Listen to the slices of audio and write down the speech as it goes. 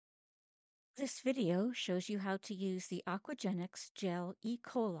This video shows you how to use the Aquagenx GEL E.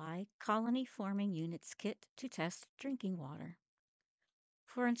 coli colony forming units kit to test drinking water.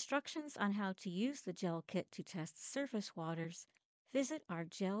 For instructions on how to use the gel kit to test surface waters, visit our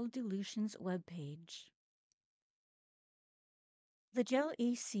Gel Dilutions webpage. The GEL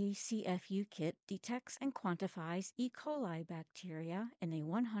EC CFU Kit detects and quantifies E. coli bacteria in a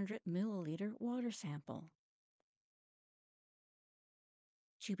 100 milliliter water sample.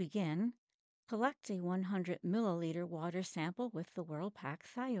 To begin, collect a 100 milliliter water sample with the WhirlPack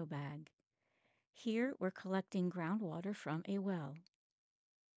Thio bag. Here we're collecting groundwater from a well.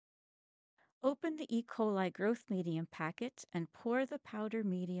 Open the E. coli growth medium packet and pour the powder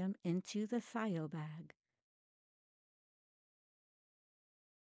medium into the Thio bag.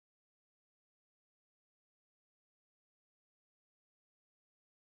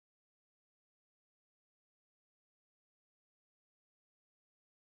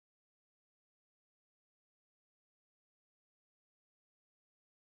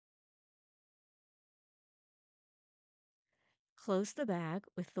 Close the bag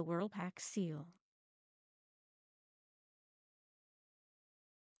with the WhirlPack seal.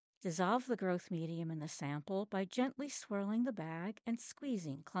 Dissolve the growth medium in the sample by gently swirling the bag and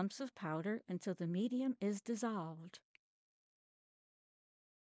squeezing clumps of powder until the medium is dissolved.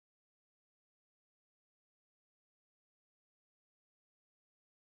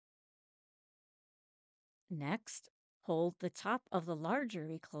 Next, hold the top of the larger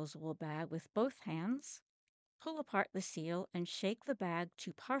reclosable bag with both hands. Pull apart the seal and shake the bag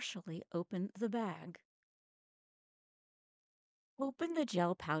to partially open the bag. Open the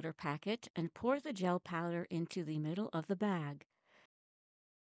gel powder packet and pour the gel powder into the middle of the bag.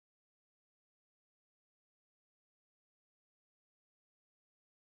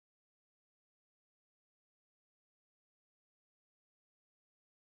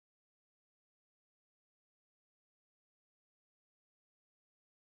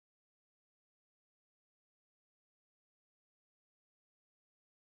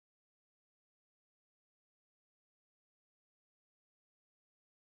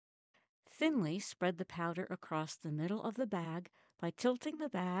 Thinly spread the powder across the middle of the bag by tilting the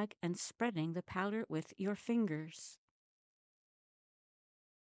bag and spreading the powder with your fingers.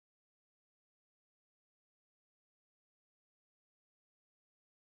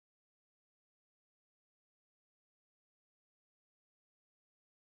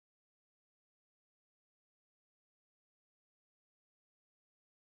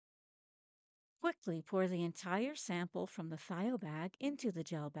 Quickly pour the entire sample from the Thio bag into the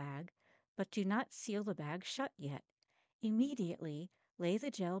gel bag, but do not seal the bag shut yet. Immediately lay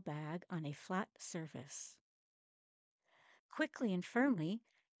the gel bag on a flat surface. Quickly and firmly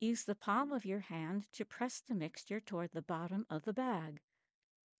use the palm of your hand to press the mixture toward the bottom of the bag.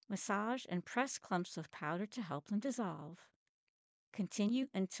 Massage and press clumps of powder to help them dissolve. Continue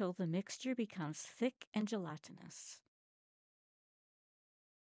until the mixture becomes thick and gelatinous.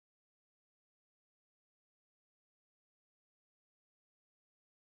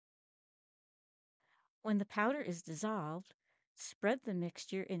 When the powder is dissolved, spread the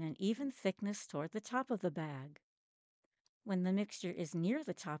mixture in an even thickness toward the top of the bag. When the mixture is near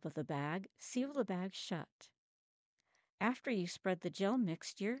the top of the bag, seal the bag shut. After you spread the gel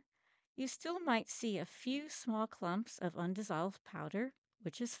mixture, you still might see a few small clumps of undissolved powder,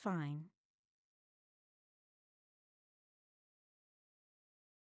 which is fine.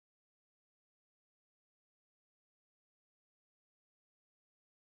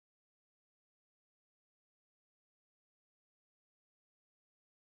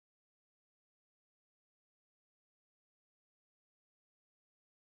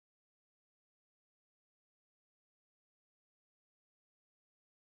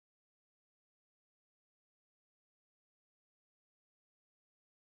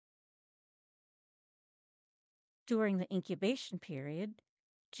 During the incubation period,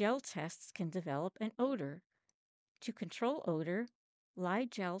 gel tests can develop an odor. To control odor, lie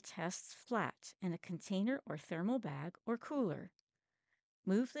gel tests flat in a container or thermal bag or cooler.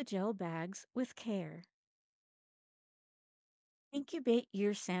 Move the gel bags with care. Incubate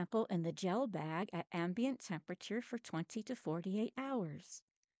your sample in the gel bag at ambient temperature for 20 to 48 hours.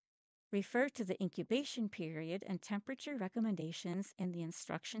 Refer to the incubation period and temperature recommendations in the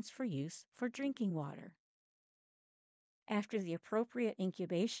instructions for use for drinking water. After the appropriate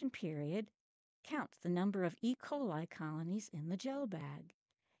incubation period, count the number of E. coli colonies in the gel bag.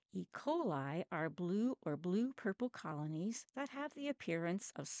 E. coli are blue or blue-purple colonies that have the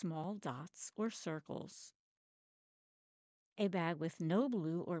appearance of small dots or circles. A bag with no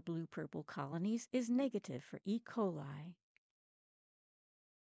blue or blue-purple colonies is negative for E. coli.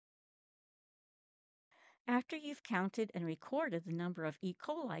 After you've counted and recorded the number of E.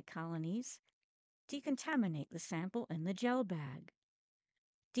 coli colonies, decontaminate the sample in the gel bag.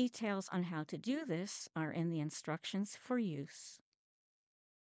 Details on how to do this are in the instructions for use.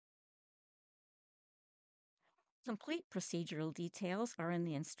 Complete procedural details are in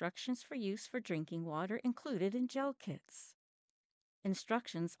the instructions for use for drinking water included in gel kits.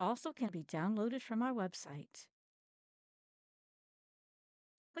 Instructions also can be downloaded from our website.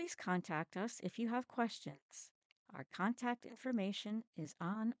 Please contact us if you have questions. Our contact information is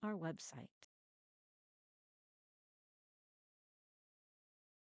on our website.